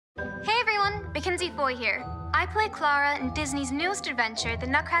Mackenzie Foy here. I play Clara in Disney's newest adventure, The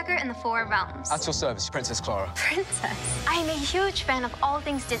Nutcracker in the Four Realms. At your service, Princess Clara. Princess? I am a huge fan of all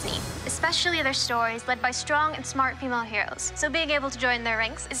things Disney, especially their stories led by strong and smart female heroes. So being able to join their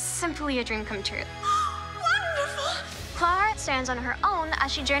ranks is simply a dream come true. Wonderful! Clara stands on her own as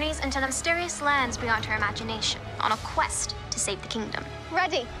she journeys into the mysterious lands beyond her imagination, on a quest to save the kingdom.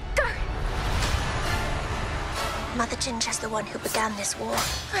 Ready, go! Mother Ginger's the one who began this war.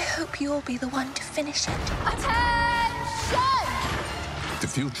 I hope you'll be the one to finish it. Attention! The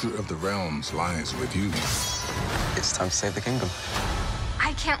future of the realms lies with you. It's time to save the kingdom.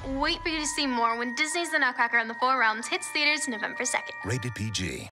 I can't wait for you to see more when Disney's The Nutcracker in the Four Realms hits theaters November 2nd. Rated PG.